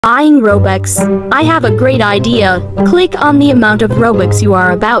Buying Robux. I have a great idea. Click on the amount of Robux you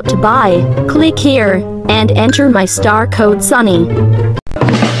are about to buy. Click here and enter my star code Sunny.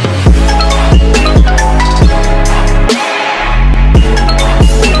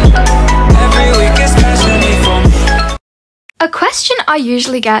 A question I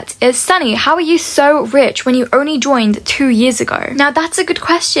usually get is, Sunny, how are you so rich when you only joined 2 years ago? Now that's a good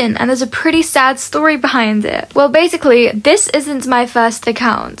question, and there's a pretty sad story behind it. Well, basically, this isn't my first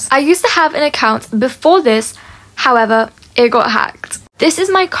account. I used to have an account before this, however, it got hacked. This is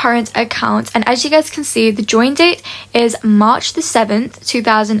my current account, and as you guys can see, the join date is March the 7th,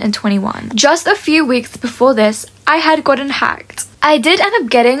 2021. Just a few weeks before this, I had gotten hacked. I did end up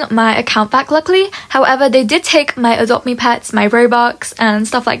getting my account back, luckily. However, they did take my Adopt Me pets, my Robux, and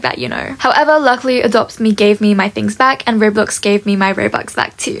stuff like that, you know. However, luckily, Adopt Me gave me my things back, and Roblox gave me my Robux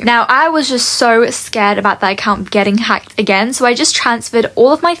back too. Now, I was just so scared about the account getting hacked again, so I just transferred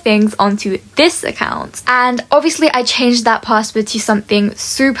all of my things onto this account. And obviously, I changed that password to something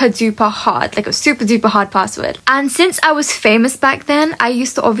super duper hard, like a super duper hard password. And since I was famous back then, I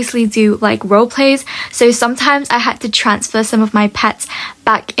used to obviously do like role plays, so sometimes I had to transfer some of my pets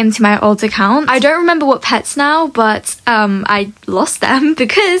back into my old account. I don't remember what pets now, but I lost them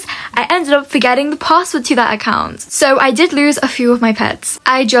because I ended up forgetting the password to that account. So I did lose a few of my pets.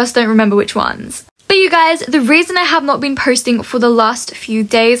 I just don't remember which ones. But you guys, the reason I have not been posting for the last few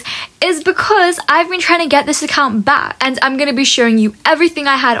days is because I've been trying to get this account back, and I'm going to be showing you everything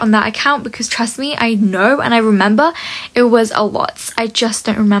I had on that account because trust me, I know and I remember it was a lot. I just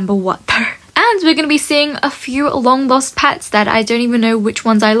don't remember what though. And we're going to be seeing a few long lost pets that I don't even know which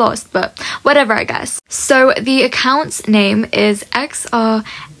ones I lost, but whatever, I guess. So the account's name is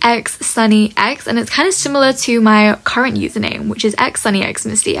xSunnyxMistyx, and it's kind of similar to my current username, which is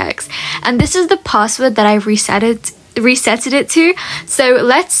xSunnyxMistyx. And this is the password that I've reset it to. So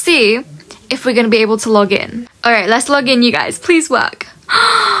let's see if we're going to be able to log in. Alright, let's log in, you guys. Please work.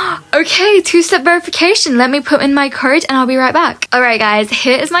 Okay, 2-step verification. Let me put in my code and I'll be right back. Alright guys,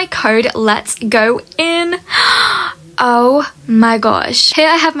 here is my code. Let's go in. Oh my gosh. Here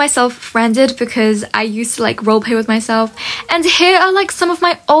I have myself friended because I used to like roleplay with myself. And here are like some of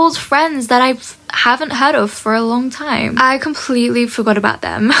my old friends that I haven't heard of for a long time. I completely forgot about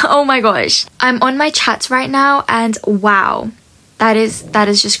them. Oh my gosh. I'm on my chats right now and wow. That is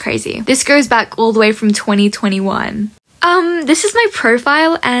just crazy. This goes back all the way from 2021. This is my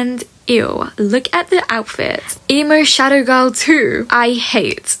profile and ew, look at the outfit. Emo Shadow Girl 2. I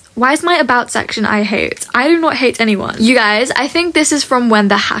hate. Why is my about section I hate? I do not hate anyone. You guys, I think this is from when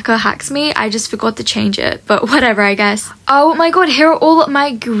the hacker hacks me. I just forgot to change it, but whatever, I guess. Oh my god, here are all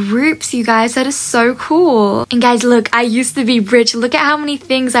my groups, you guys. That is so cool. And guys, look, I used to be rich. Look at how many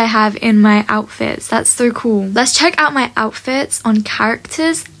things I have in my outfits. That's so cool. Let's check out my outfits on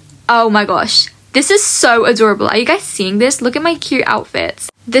characters. Oh my gosh. This is so adorable. Are you guys seeing this? Look at my cute outfits.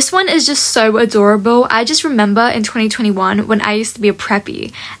 This one is just so adorable. I just remember in 2021 when I used to be a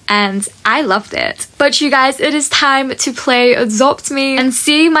preppy and I loved it. But you guys, it is time to play Adopt Me and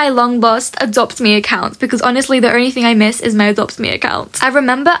see my long lost Adopt Me account because honestly the only thing I miss is my Adopt Me account. I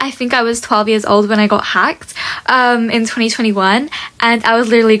remember I think I was 12 years old when I got hacked in 2021 and I was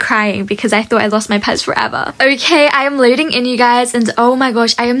literally crying because I thought I lost my pets forever. Okay, I am loading in, you guys, and oh my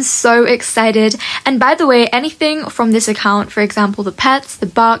gosh, I am so excited. And by the way, anything from this account, for example the pets,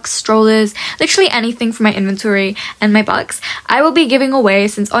 the box, strollers, literally anything from my inventory and my box, I will be giving away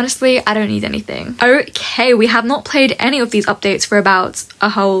since honestly I don't need anything. Okay, we have not played any of these updates for about a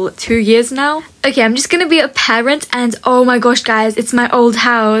whole 2 years now. Okay, I'm just gonna be a parent and oh my gosh guys, it's my old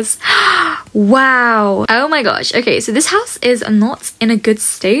house. Wow. Oh my gosh. Okay, so this house is not in a good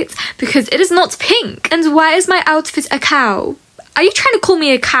state because it is not pink. And why is my outfit a cow? Are you trying to call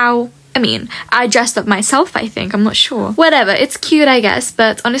me a cow? I mean, I dressed up myself, I think. I'm not sure. Whatever, it's cute, I guess.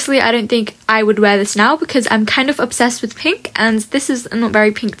 But honestly, I don't think I would wear this now because I'm kind of obsessed with pink and this is not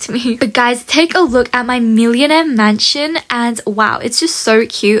very pink to me. But guys, take a look at my millionaire mansion and wow, it's just so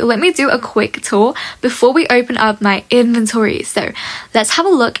cute. Let me do a quick tour before we open up my inventory. So let's have a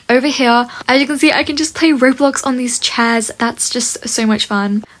look over here. As you can see, I can just play Roblox on these chairs. That's just so much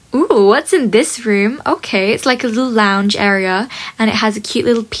fun. Ooh, what's in this room? Okay, it's like a little lounge area and it has a cute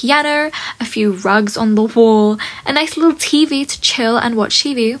little piano, a few rugs on the wall, a nice little TV to chill and watch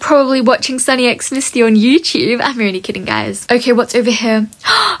TV. Probably watching SunnyxMisty on YouTube. I'm really kidding, guys. Okay, what's over here?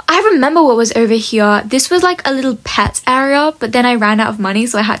 I remember what was over here. This was like a little pet area, but then I ran out of money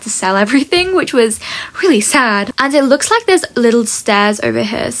so I had to sell everything, which was really sad. And it looks like there's little stairs over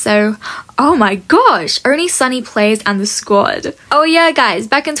here, so oh my gosh, only Sunny plays and the squad. Oh yeah, guys,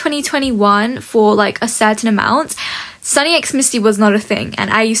 back in 2021 for like a certain amount, SunnyxMisty was not a thing, and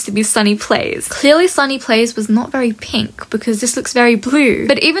I used to be Sunny Plays. Clearly Sunny Plays was not very pink because this looks very blue.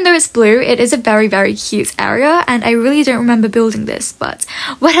 But even though it's blue, it is a very, very cute area, and I really don't remember building this, but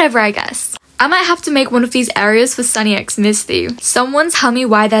whatever, I guess. I might have to make one of these areas for SunnyxMisty. Someone tell me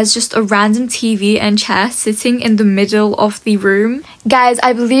why there's just a random TV and chair sitting in the middle of the room. Guys,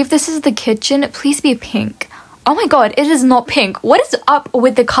 I believe this is the kitchen. Please be pink. Oh my god, it is not pink. What is up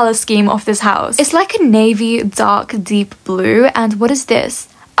with the color scheme of this house? It's like a navy, dark, deep blue. And what is this?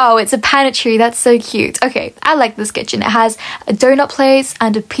 Oh, it's a pantry. That's so cute. Okay, I like this kitchen. It has a donut place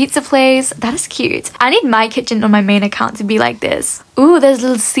and a pizza place. That is cute. I need my kitchen on my main account to be like this. Ooh, there's a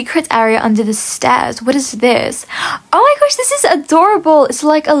little secret area under the stairs. What is this? Oh my gosh, this is adorable. It's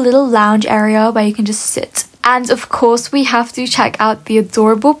like a little lounge area where you can just sit. And of course, we have to check out the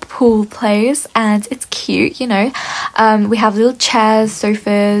adorable pool place, and it's cute, you know. We have little chairs,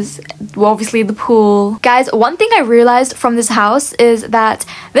 sofas, well, obviously the pool. Guys, one thing I realized from this house is that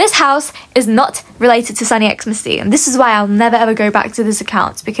this house is not related to SunnyxMisty, and this is why I'll never ever go back to this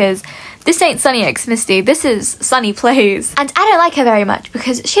account, because this ain't SunnyxMisty, this is Sunny Plays. And I don't like her very much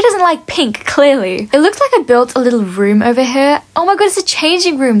because she doesn't like pink, clearly. It looks like I built a little room over here. Oh my god, it's a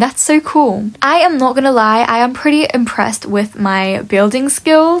changing room. That's so cool. I am not gonna lie, I am pretty impressed with my building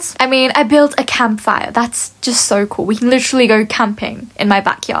skills. I mean, I built a campfire. That's just so cool. We can literally go camping in my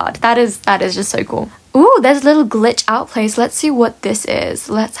backyard. That is just so cool. Ooh, there's a little glitch out place. Let's see what this is.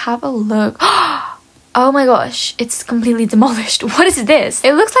 Let's have a look. Oh my gosh, it's completely demolished. What is this?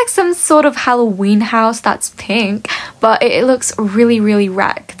 It looks like some sort of Halloween house that's pink, but it looks really, really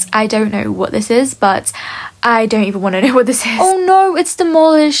wrecked. I don't know what this is, but I don't even want to know what this is. Oh no, it's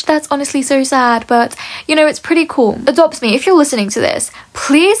demolished. That's honestly so sad, but you know, it's pretty cool. Adopt Me, if you're listening to this,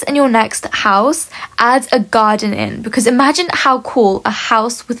 please in your next house add a garden in, because imagine how cool a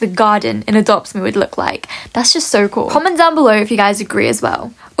house with a garden in Adopt Me would look like. That's just so cool. Comment down below if you guys agree as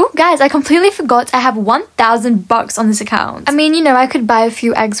well. Oh guys, I completely forgot I have 1,000 bucks on this account. I mean, you know, I could buy a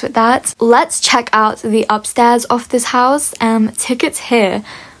few eggs with that. Let's check out the upstairs of this house. Tickets here.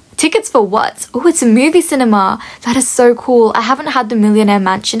 Tickets for what? Oh, it's a movie cinema. That is so cool. I haven't had the Millionaire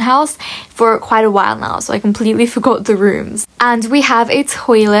Mansion house for quite a while now, so I completely forgot the rooms. And we have a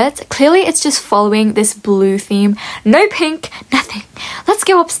toilet. Clearly, it's just following this blue theme. No pink, nothing. Let's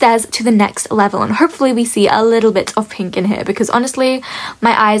go upstairs to the next level and hopefully we see a little bit of pink in here, because honestly,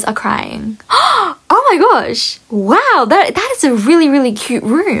 my eyes are crying. Oh my gosh. Wow, that is a really, really cute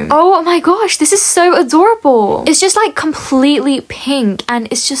room. Oh my gosh, this is so adorable. It's just like completely pink and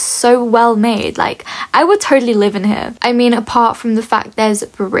it's just so well made. Like, I would totally live in here. I mean, apart from the fact there's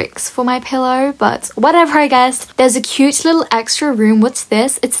bricks for my pillow, but whatever, I guess. There's a cute little extra room. What's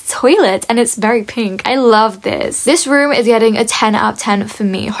this? It's a toilet and it's very pink. I love this. This room is getting a 10 out of 10 for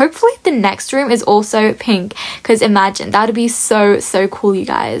me. Hopefully the next room is also pink, because imagine, that would be so cool, you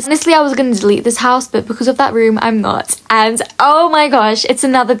guys. Honestly, I was gonna delete this house, but because of that room, I'm not. And oh my gosh, it's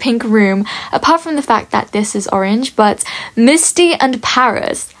another pink room, apart from the fact that this is orange, but Misty and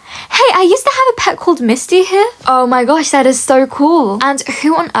Paris. Hey, I used to have a pet called Misty here. Oh my gosh, that is so cool. And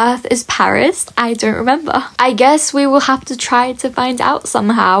who on earth is Paris? I don't remember. I guess we will have to try to find out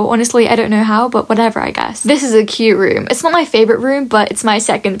somehow. Honestly, I don't know how, but whatever, I guess. This is a cute room. It's not my favorite room, but it's my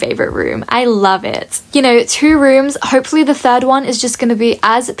second favorite room. I love it. You know, 2 rooms. Hopefully the third one is just gonna be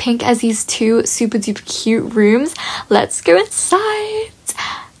as pink as these 2 super duper cute rooms. Let's go inside.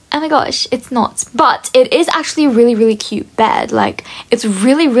 Oh my gosh, it's not. But it is actually a really, really cute bed. Like, it's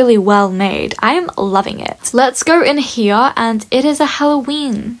really, really well made. I am loving it. Let's go in here, and it is a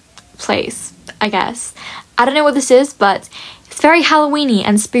Halloween place, I guess. I don't know what this is, but it's very Halloween-y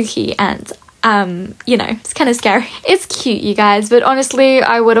and spooky, and you know, it's kind of scary. It's cute, you guys, but honestly,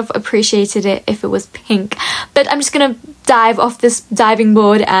 I would have appreciated it if it was pink. But I'm just gonna dive off this diving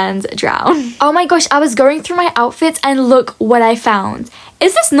board and drown. Oh my gosh, I was going through my outfits and look what I found.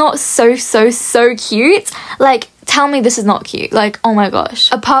 Is this not so cute? Like, tell me this is not cute. Like, oh my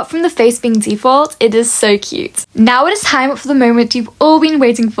gosh. Apart from the face being default, it is so cute. Now it is time for the moment you've all been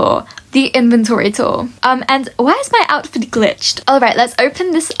waiting for. The inventory tour. And why is my outfit glitched? Alright, let's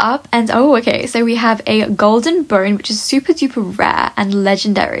open this up, and oh, okay, so we have a golden bone, which is super duper rare and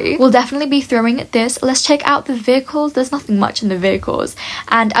legendary. We'll definitely be throwing at this. Let's check out the vehicles. There's nothing much in the vehicles.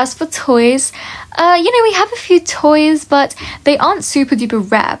 And as for toys, you know, we have a few toys, but they aren't super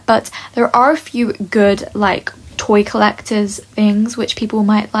duper rare, but there are a few good, like, toy collectors things which people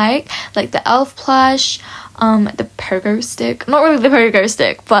might like the elf plush, the pogo stick, not really the pogo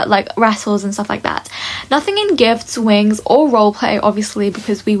stick, but like rattles and stuff like that. Nothing in gifts, wings, or roleplay, obviously,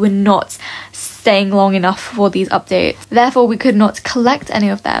 because we were not staying long enough for these updates. Therefore, we could not collect any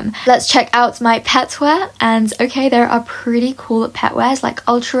of them. Let's check out my petware. And okay, there are pretty cool petwares like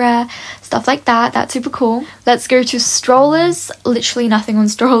ultra rare, stuff like that. That's super cool. Let's go to strollers. Literally nothing on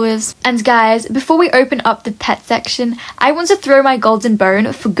strollers. And guys, before we open up the pet section, I want to throw my golden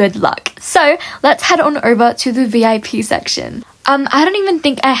bone for good luck. So let's head on over to the VIP section. I don't even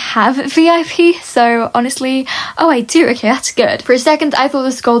think I have VIP, so honestly, oh I do, okay, that's good. For a second I thought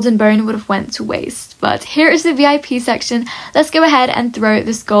this golden bone would have went to waste, but here is the VIP section. Let's go ahead and throw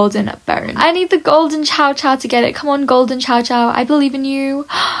this golden bone. I need the golden Chow Chow to get it. Come on, golden Chow Chow, I believe in you.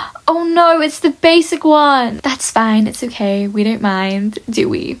 Oh no, it's the basic one. That's fine, it's okay, we don't mind, do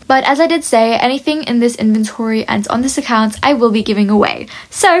we? But as I did say, anything in this inventory and on this account I will be giving away,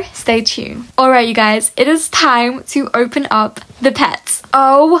 so stay tuned. Alright you guys, it is time to open up the pets.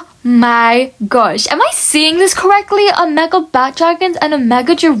 Oh my gosh, am I seeing this correctly? A mega bat dragon and a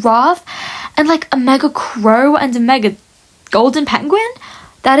mega giraffe and like a mega crow and a mega golden penguin?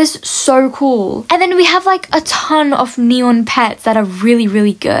 That is so cool. And then we have like a ton of neon pets that are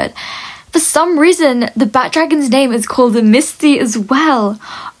really good. For some reason, the bat dragon's name is called Misty as well.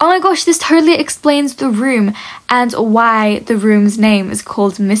 Oh my gosh, this totally explains the room and why the room's name is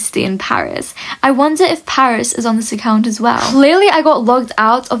called Misty in Paris. I wonder if Paris is on this account as well. Clearly, I got logged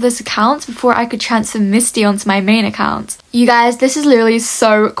out of this account before I could transfer Misty onto my main account. You guys, this is literally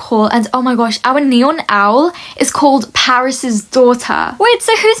so cool. And oh my gosh, our neon owl is called Paris's daughter. Wait,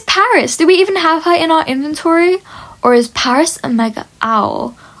 so who's Paris? Do we even have her in our inventory? Or is Paris a mega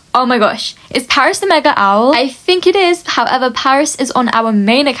owl? Oh my gosh, is Paris the mega owl? I think it is. However, Paris is on our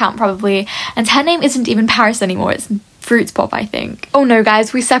main account probably, and her name isn't even Paris anymore. It's Fruits Pop, I think. Oh no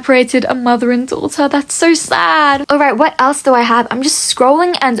guys, we separated a mother and daughter. That's so sad. Alright, what else do I have? I'm just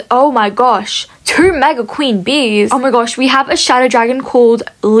scrolling and oh my gosh, 2 mega queen bees. Oh my gosh, we have a shadow dragon called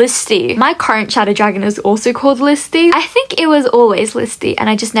Listy. My current shadow dragon is also called Listy. I think it was always Listy and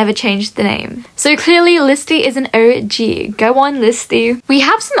I just never changed the name. So clearly Listy is an OG. Go on Listy. We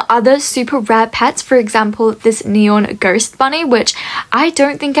have some other super rare pets, for example this neon ghost bunny, which I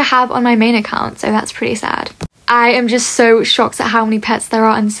don't think I have on my main account, so that's pretty sad. I am just so shocked at how many pets there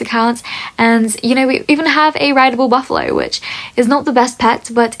are on this account, and you know, we even have a rideable buffalo, which is not the best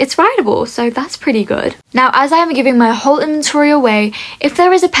pet, but it's rideable, so that's pretty good. Now, as I am giving my whole inventory away, if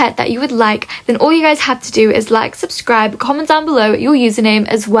there is a pet that you would like, then all you guys have to do is like, subscribe, comment down below your username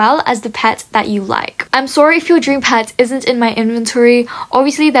as well as the pet that you like. I'm sorry if your dream pet isn't in my inventory.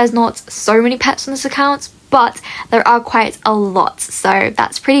 Obviously, there's not so many pets on this account, but there are quite a lot, so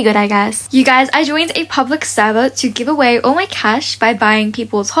that's pretty good, I guess. You guys, I joined a public server to give away all my cash by buying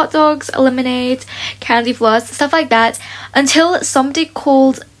people's hot dogs, lemonade, candy floss, stuff like that, until somebody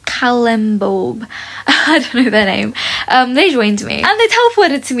called Kalembob, I don't know their name, they joined me and they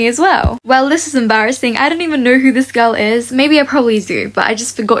teleported to me as well. Well, this is embarrassing. I don't even know who this girl is. Maybe I probably do, but I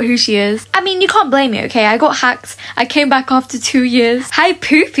just forgot who she is. I mean, you can't blame me, okay? I got hacked. I came back after 2 years. Hi,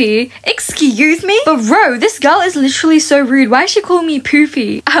 Poopy. Excuse me? But bro, this girl is literally so rude. Why is she calling me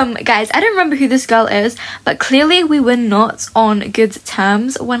Poopy? Guys, I don't remember who this girl is, but clearly we were not on good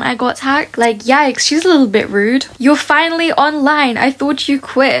terms when I got hacked. Like, yikes, she's a little bit rude. You're finally online. I thought you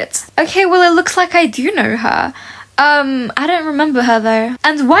quit. Okay, well, it looks like I do know her. I don't remember her though.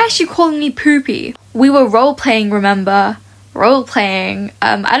 And why is she calling me Poopy? We were role-playing, remember? Role-playing.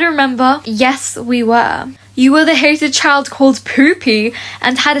 I don't remember. Yes, we were. You were the hated child called Poopy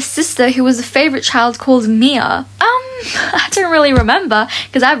and had a sister who was a favorite child called Mia. I don't really remember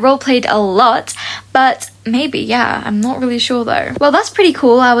because I've roleplayed a lot, but maybe, yeah, I'm not really sure though. Well, that's pretty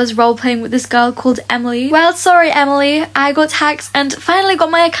cool. I was roleplaying with this girl called Emily. Well, sorry Emily, I got hacked and finally got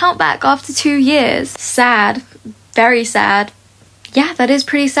my account back after 2 years. Sad. Very sad. Yeah, that is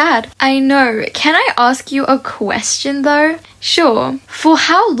pretty sad. I know. Can I ask you a question though? Sure. For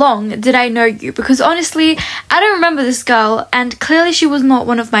how long did I know you? Because honestly, I don't remember this girl, and clearly she was not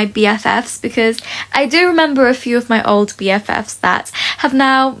one of my BFFs, because I do remember a few of my old BFFs that have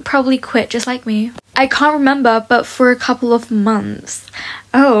now probably quit just like me. I can't remember, but for a couple of months.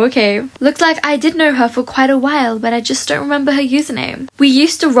 Oh, okay. Looks like I did know her for quite a while, but I just don't remember her username. We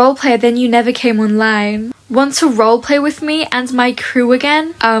used to roleplay, then you never came online. Want to roleplay with me and my crew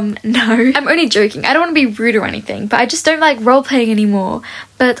again? No. I'm only joking. I don't want to be rude or anything, but I just don't like roleplaying anymore.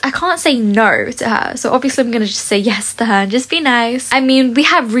 But I can't say no to her, so obviously I'm gonna just say yes to her and just be nice. I mean, we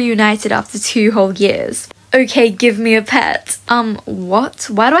have reunited after 2 whole years. Okay, give me a pet. What?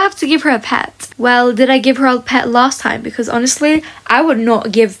 Why do I have to give her a pet? Well, did I give her a pet last time? Because honestly, I would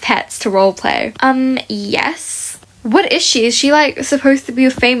not give pets to roleplay. Yes. What is she? Is she like supposed to be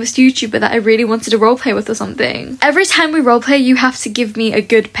a famous YouTuber that I really wanted to roleplay with or something? Every time we roleplay, you have to give me a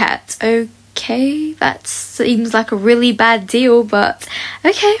good pet. Okay, that seems like a really bad deal, but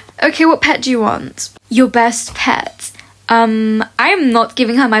okay. Okay, what pet do you want? Your best pet. I am not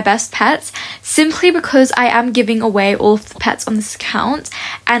giving her my best pets simply because I am giving away all of the pets on this account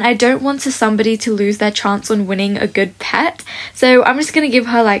and I don't want somebody to lose their chance on winning a good pet. So I'm just gonna give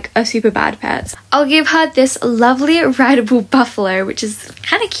her like a super bad pet. I'll give her this lovely rideable buffalo, which is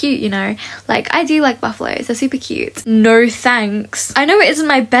kind of cute, you know. Like, I do like buffaloes, they're super cute. No thanks. I know it isn't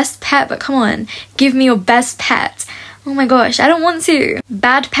my best pet, but come on, give me your best pet. Oh my gosh, I don't want to.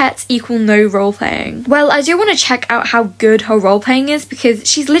 Bad pets equal no role-playing. Well, I do want to check out how good her role-playing is because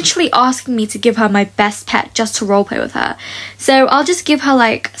she's literally asking me to give her my best pet just to role-play with her. So I'll just give her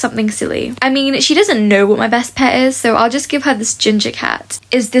like something silly. I mean, she doesn't know what my best pet is, so I'll just give her this ginger cat.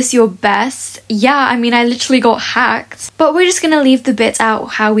 Is this your best? Yeah, I mean, I literally got hacked. But we're just gonna leave the bit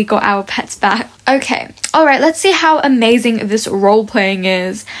out how we got our pets back. Okay, alright, let's see how amazing this role-playing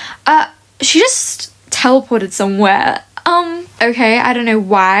is. She just teleported somewhere. Okay, I don't know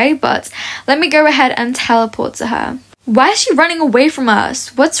why, but let me go ahead and teleport to her. Why is she running away from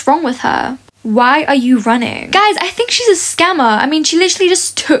us? What's wrong with her? Why are you running? Guys, I think she's a scammer. I mean, she literally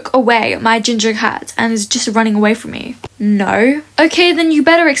just took away my ginger cat and is just running away from me. No? Okay, then you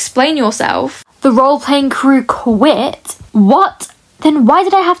better explain yourself. The role-playing crew quit? What? Then why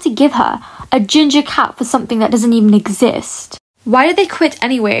did I have to give her a ginger cat for something that doesn't even exist? Why did they quit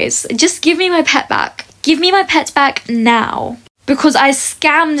anyways? Just give me my pet back. Give me my pet back now. Because I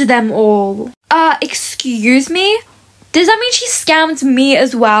scammed them all. Excuse me? Does that mean she scammed me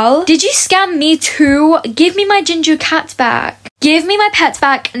as well? Did you scam me too? Give me my ginger cat back. Give me my pet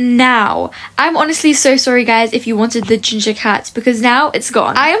back now. I'm honestly so sorry, guys, if you wanted the ginger cat, because now it's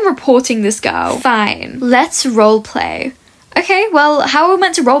gone. I am reporting this girl. Fine. Let's roleplay. Okay, well, how are we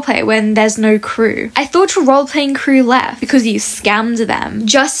meant to roleplay when there's no crew? I thought your roleplaying crew left because you scammed them.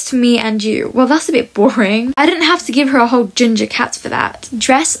 Just me and you. Well, that's a bit boring. I didn't have to give her a whole ginger cat for that.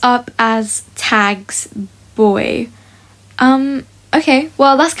 Dress up as Tag's boy. Okay,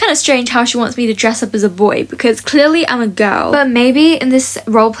 well, that's kind of strange how she wants me to dress up as a boy because clearly I'm a girl. But maybe in this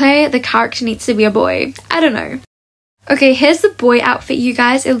roleplay, the character needs to be a boy. I don't know. Okay, here's the boy outfit, you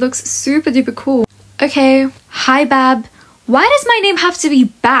guys. It looks super duper cool. Okay, hi, Bab. Why does my name have to be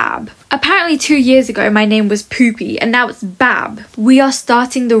Bab? Apparently 2 years ago my name was Poopy and now it's Bab. We are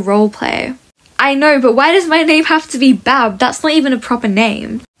starting the roleplay. I know, but why does my name have to be Bab? That's not even a proper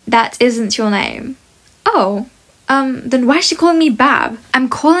name. That isn't your name. Oh, then why is she calling me Bab? I'm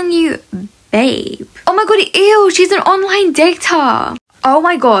calling you Babe. Oh my god, ew, she's an online dater. Oh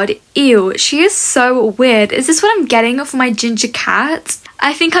my god, ew, she is so weird. Is this what I'm getting for my ginger cat?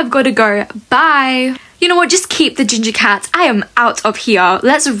 I think I've got to go. Bye. You know what, just keep the ginger cat. I am out of here.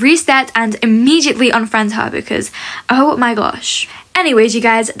 Let's reset and immediately unfriend her because, oh my gosh. Anyways, you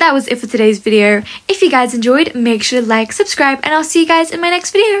guys, that was it for today's video. If you guys enjoyed, make sure to like, subscribe, and I'll see you guys in my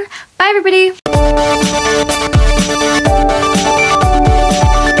next video. Bye, everybody.